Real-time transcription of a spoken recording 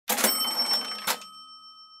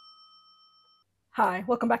Hi,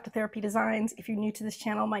 welcome back to Therapy Designs. If you're new to this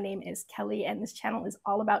channel, my name is Kelly, and this channel is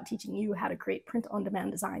all about teaching you how to create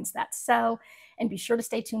print-on-demand designs that sell. And be sure to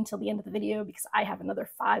stay tuned till the end of the video because I have another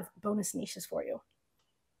 5 bonus niches for you.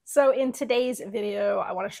 So in today's video,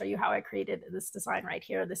 I want to show you how I created this design right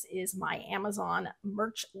here. This is my Amazon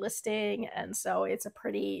merch listing, and so it's a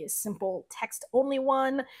pretty simple text-only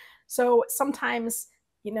one. So sometimes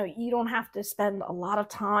you don't have to spend a lot of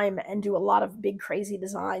time and do a lot of big crazy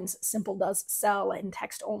designs. Simple does sell, and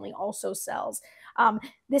text only also sells.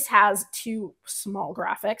 This has 2 small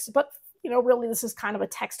graphics, but really this is kind of a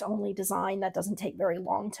text only design that doesn't take very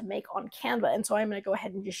long to make on Canva. And so I'm going to go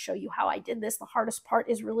ahead and just show you how I did this. The hardest part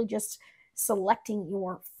is really just selecting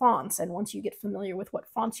your fonts. And once you get familiar with what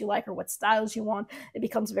fonts you like or what styles you want, it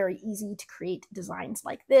becomes very easy to create designs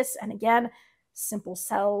like this. And again, simple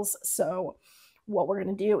sells. So what we're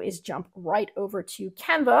going to do is jump right over to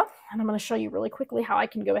Canva, and I'm going to show you really quickly how I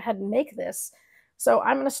can go ahead and make this. So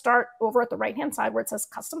I'm going to start over at the right-hand side where it says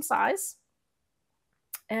custom size,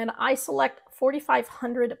 and I select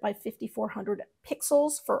 4500 by 5400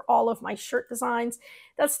 pixels for all of my shirt designs.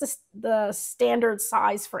 That's the standard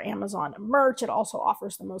size for Amazon merch. It also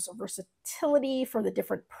offers the most versatility for the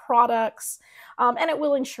different products, and it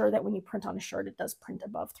will ensure that when you print on a shirt, it does print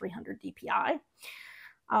above 300 DPI.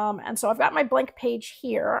 And so I've got my blank page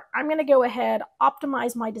here. I'm going to go ahead,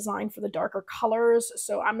 optimize my design for the darker colors.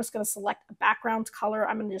 So I'm just going to select a background color.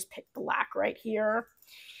 I'm going to just pick black right here.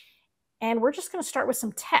 And we're just going to start with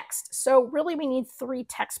some text. So really we need 3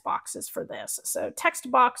 text boxes for this. So text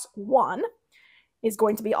box 1 is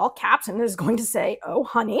going to be all caps, and it is going to say, "Oh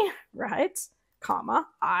honey," right? Comma,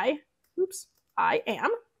 I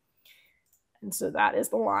am. And so that is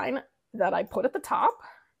the line that I put at the top.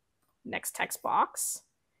 Next text box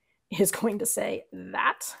is going to say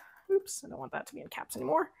that. Oops, I don't want that to be in caps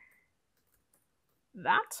anymore.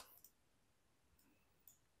 That.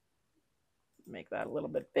 Make that a little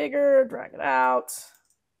bit bigger, drag it out.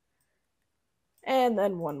 And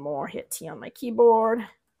then one more, hit T on my keyboard,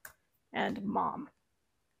 and mom.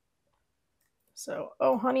 So,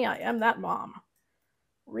 "Oh honey, I am that mom."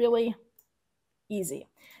 Really easy.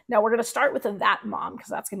 Now we're going to start with that mom because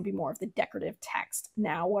that's going to be more of the decorative text.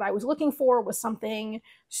 Now what I was looking for was something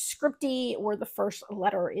scripty where the first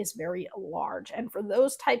letter is very large. And for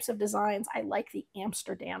those types of designs, I like the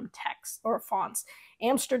Amsterdam text or fonts.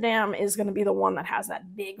 Amsterdam is going to be the one that has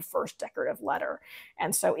that big first decorative letter.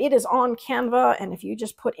 And so it is on Canva. And if you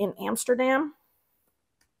just put in Amsterdam,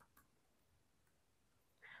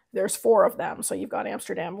 there's 4 of them. So you've got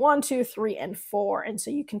Amsterdam 1, 2, 3, and 4. And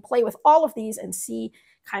so you can play with all of these and see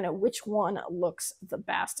kind of which one looks the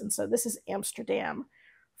best. And so this is Amsterdam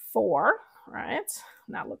 4, right?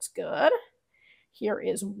 And that looks good. Here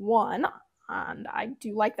is 1, and I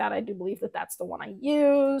do like that. I do believe that that's the one I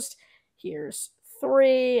used. Here's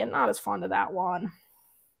 3, and not as fond of that one.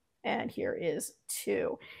 And here is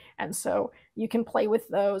 2. And so you can play with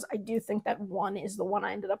those. I do think that 1 is the one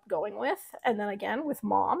I ended up going with. And then again with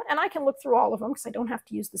mom, and I can look through all of them because I don't have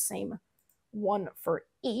to use the same one for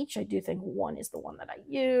each. I do think 1 is the one that I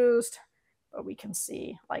used, but we can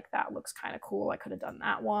see like that looks kind of cool. I could have done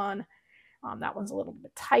that one. That one's a little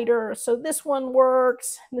bit tighter. So this one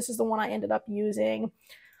works. This is the one I ended up using,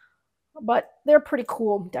 but they're pretty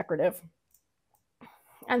cool, decorative.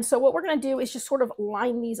 And so what we're going to do is just sort of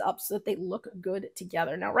line these up so that they look good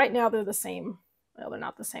together. Now, right now they're the same. Well, they're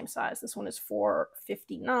not the same size. This one is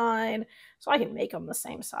 459, so I can make them the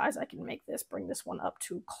same size. I can make this, bring this one up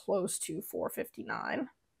to close to 459.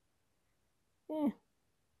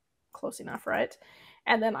 Close enough, right?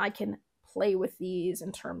 And then I can play with these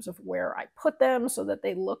in terms of where I put them so that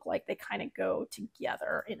they look like they kind of go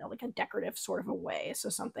together, like a decorative sort of a way. So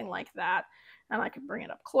something like that. And I can bring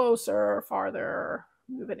it up closer, farther,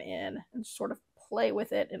 move it in, and sort of play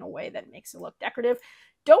with it in a way that makes it look decorative.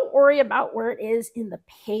 Don't worry about where it is in the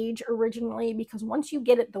page originally, because once you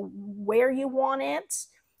get it where you want it,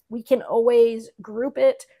 we can always group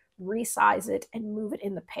it, resize it, and move it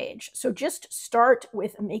in the page. So just start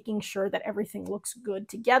with making sure that everything looks good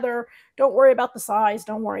together. Don't worry about the size.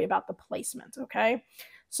 Don't worry about the placement, okay?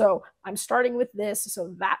 So I'm starting with this,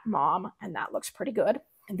 so that mom, and that looks pretty good.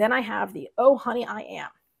 And then I have the "Oh honey, I am."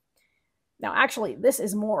 Now, actually, this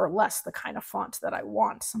is more or less the kind of font that I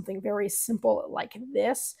want, something very simple like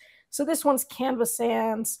this. So this one's Canva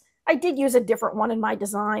Sans. I did use a different one in my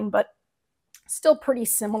design, but still pretty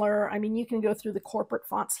similar. I mean, you can go through the corporate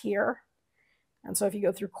fonts here. And so if you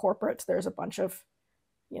go through corporate, there's a bunch of,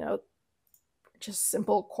 just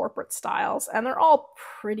simple corporate styles, and they're all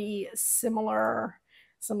pretty similar.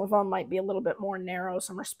 Some of them might be a little bit more narrow.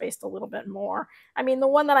 Some are spaced a little bit more. I mean, the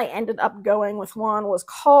one that I ended up going with was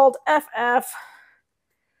called FF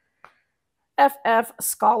FF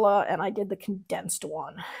Scala, and I did the condensed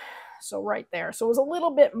one. So right there. So it was a little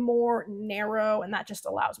bit more narrow, and that just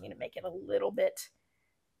allows me to make it a little bit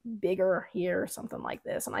bigger here, something like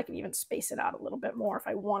this. And I can even space it out a little bit more if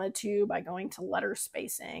I wanted to by going to letter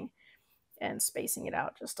spacing and spacing it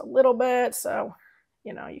out just a little bit. So,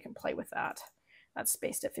 you know, you can play with that. That's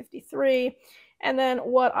spaced at 53. And then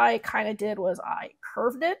what I kind of did was I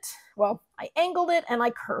curved it. Well, I angled it and I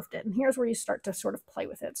curved it. And here's where you start to sort of play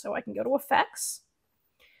with it. So I can go to effects.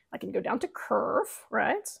 I can go down to curve,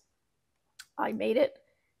 right? I made it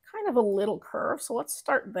kind of a little curve. So let's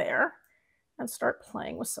start there and start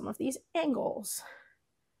playing with some of these angles.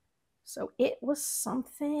 So it was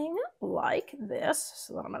something like this.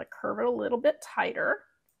 So then I'm going to curve it a little bit tighter.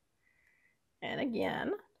 And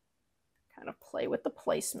again, kind of play with the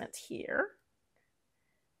placement here.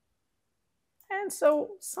 And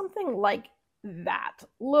so something like that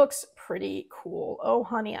looks pretty cool. Oh,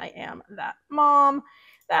 honey, I am that mom.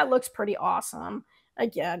 That looks pretty awesome.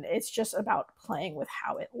 Again, it's just about playing with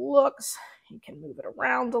how it looks. You can move it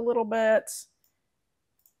around a little bit.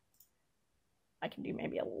 I can do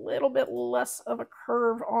maybe a little bit less of a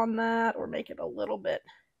curve on that, or make it a little bit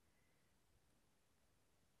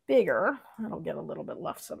bigger. That'll get a little bit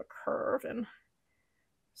less of a curve. And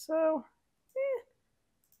so,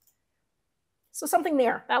 So something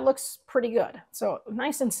there, that looks pretty good. So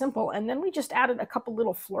nice and simple. And then we just added a couple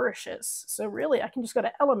little flourishes. So really I can just go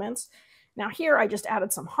to elements. Now here I just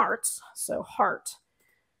added some hearts. So heart,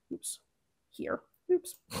 oops, here,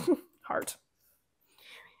 oops, heart.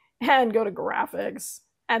 And go to graphics.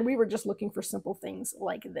 And we were just looking for simple things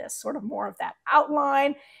like this, sort of more of that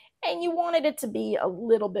outline. And you wanted it to be a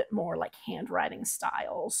little bit more like handwriting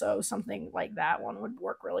style. So something like that one would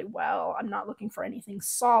work really well. I'm not looking for anything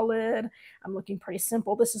solid. I'm looking pretty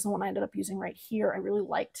simple. This is the one I ended up using right here. I really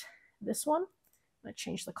liked this one. I'm going to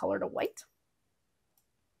change the color to white.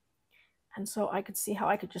 And so I could see how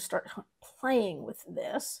I could just start playing with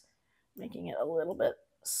this, making it a little bit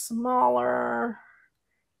smaller.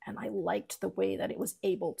 And I liked the way that it was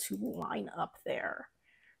able to line up there.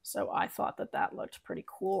 So I thought that that looked pretty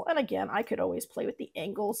cool. And again, I could always play with the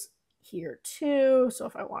angles here too. So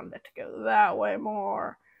if I wanted it to go that way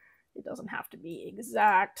more, it doesn't have to be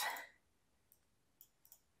exact.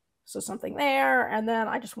 So something there. And then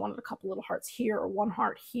I just wanted a couple little hearts here or one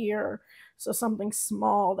heart here. So something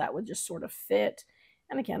small that would just sort of fit.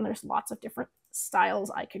 And again, there's lots of different styles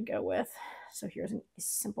I could go with. So here's a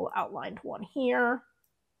simple outlined one here.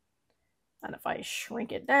 And if I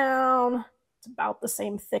shrink it down, it's about the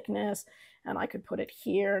same thickness, and I could put it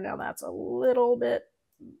here. Now that's a little bit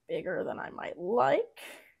bigger than I might like.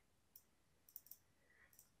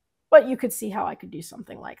 But you could see how I could do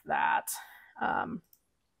something like that.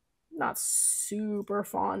 Not super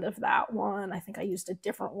fond of that one. I think I used a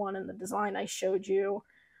different one in the design I showed you.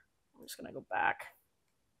 I'm just going to go back.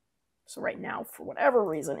 So right now, for whatever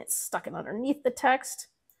reason, it's stuck in underneath the text.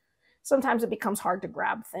 Sometimes it becomes hard to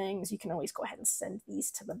grab things. You can always go ahead and send these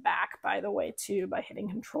to the back, by the way, too, by hitting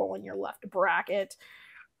Control in your left bracket.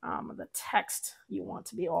 The text you want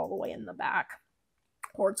to be all the way in the back,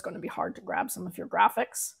 or it's going to be hard to grab some of your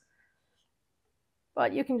graphics.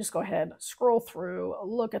 But you can just go ahead, scroll through,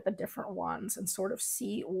 look at the different ones, and sort of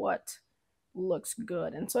see what looks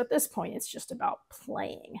good. And so at this point, it's just about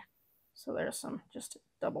playing. So there's some just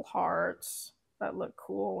double hearts that look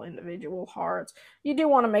cool, individual hearts. You do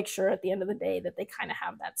want to make sure at the end of the day that they kind of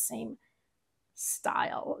have that same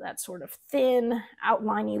style, that sort of thin,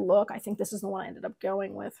 outliney look. I think this is the one I ended up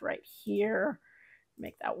going with right here.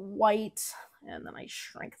 Make that white, and then I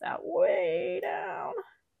shrink that way down.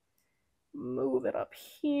 Move it up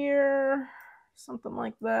here, something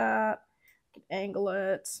like that. I can angle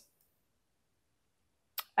it.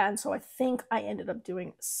 And so I think I ended up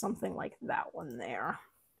doing something like that one there.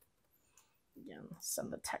 Again,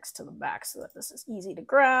 send the text to the back so that this is easy to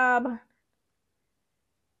grab.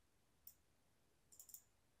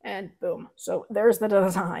 And boom. So there's the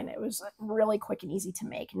design. It was really quick and easy to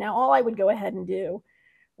make. Now all I would go ahead and do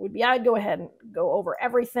would be I'd go ahead and go over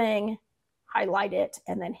everything, highlight it,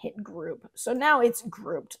 and then hit group. So now it's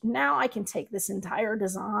grouped. Now I can take this entire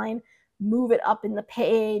design, move it up in the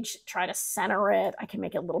page, try to center it. I can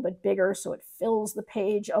make it a little bit bigger so it fills the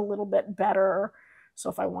page a little bit better. So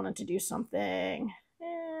if I wanted to do something,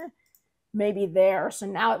 maybe there. So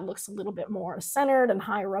now it looks a little bit more centered and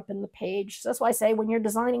higher up in the page. So that's why I say when you're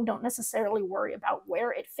designing, don't necessarily worry about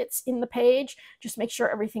where it fits in the page. Just make sure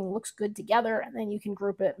everything looks good together, and then you can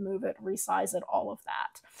group it, move it, resize it, all of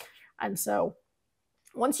that. And so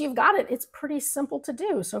once you've got it, it's pretty simple to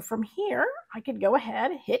do. So from here, I could go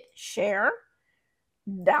ahead, hit share,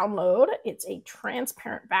 download. It's a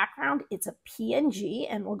transparent background. It's a PNG,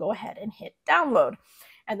 and we'll go ahead and hit download.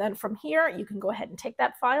 And then from here, you can go ahead and take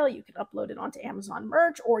that file. You can upload it onto Amazon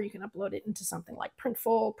Merch, or you can upload it into something like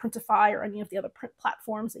Printful, Printify, or any of the other print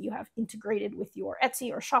platforms that you have integrated with your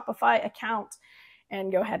Etsy or Shopify account,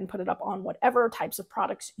 and go ahead and put it up on whatever types of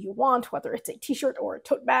products you want, whether it's a t-shirt or a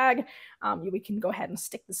tote bag. We can go ahead and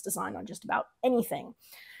stick this design on just about anything.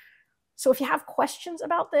 So if you have questions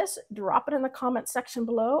about this, drop it in the comment section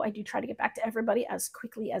below. I do try to get back to everybody as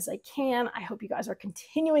quickly as I can. I hope you guys are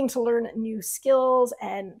continuing to learn new skills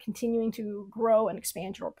and continuing to grow and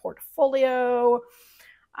expand your portfolio.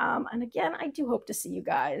 And again, I do hope to see you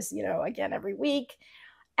guys, again, every week.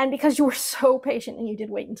 And because you were so patient and you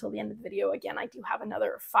did wait until the end of the video, again, I do have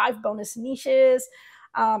another 5 bonus niches,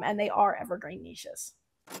 and they are evergreen niches.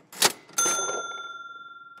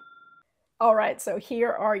 All right, so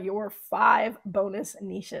here are your 5 bonus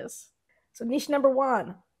niches. So niche number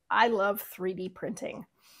 1, I love 3D printing.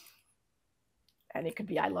 And it could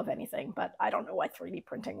be I love anything, but I don't know why 3D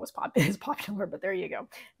printing is popular, but there you go.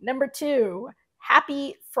 Number 2,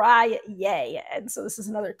 Happy Fry Yay. And so this is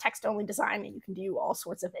another text-only design, and you can do all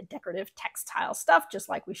sorts of decorative textile stuff, just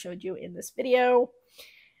like we showed you in this video.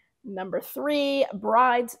 Number 3,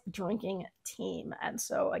 Bride's Drinking Team. And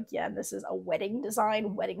so again, this is a wedding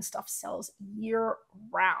design. Wedding stuff sells year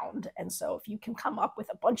round. And so if you can come up with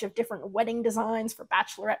a bunch of different wedding designs for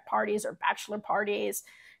bachelorette parties or bachelor parties,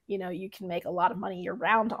 you can make a lot of money year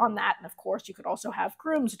round on that. And of course, you could also have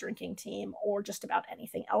groom's drinking team or just about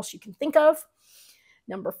anything else you can think of.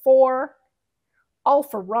 Number 4, All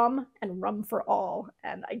for Rum and Rum for All.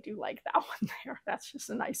 And I do like that one there. That's just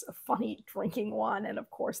a nice, funny drinking one. And of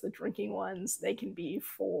course, the drinking ones, they can be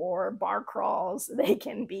for bar crawls. They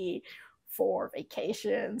can be for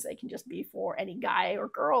vacations. They can just be for any guy or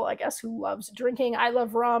girl, I guess, who loves drinking. I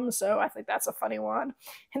love rum, so I think that's a funny one.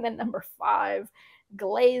 And then number 5,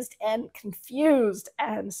 Glazed and Confused.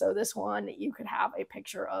 And so this one, you could have a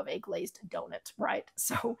picture of a glazed donut, right?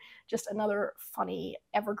 So just another funny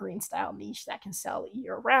evergreen style niche that can sell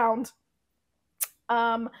year round.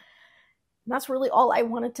 That's really all I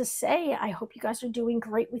wanted to say. I hope you guys are doing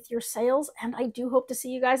great with your sales, and I do hope to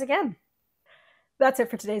see you guys again. That's it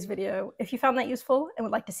for today's video. If you found that useful and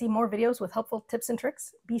would like to see more videos with helpful tips and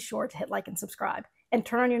tricks, be sure to hit like and subscribe, and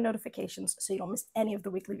turn on your notifications so you don't miss any of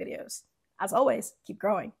the weekly videos. As always, keep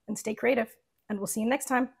growing and stay creative, and we'll see you next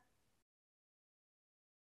time.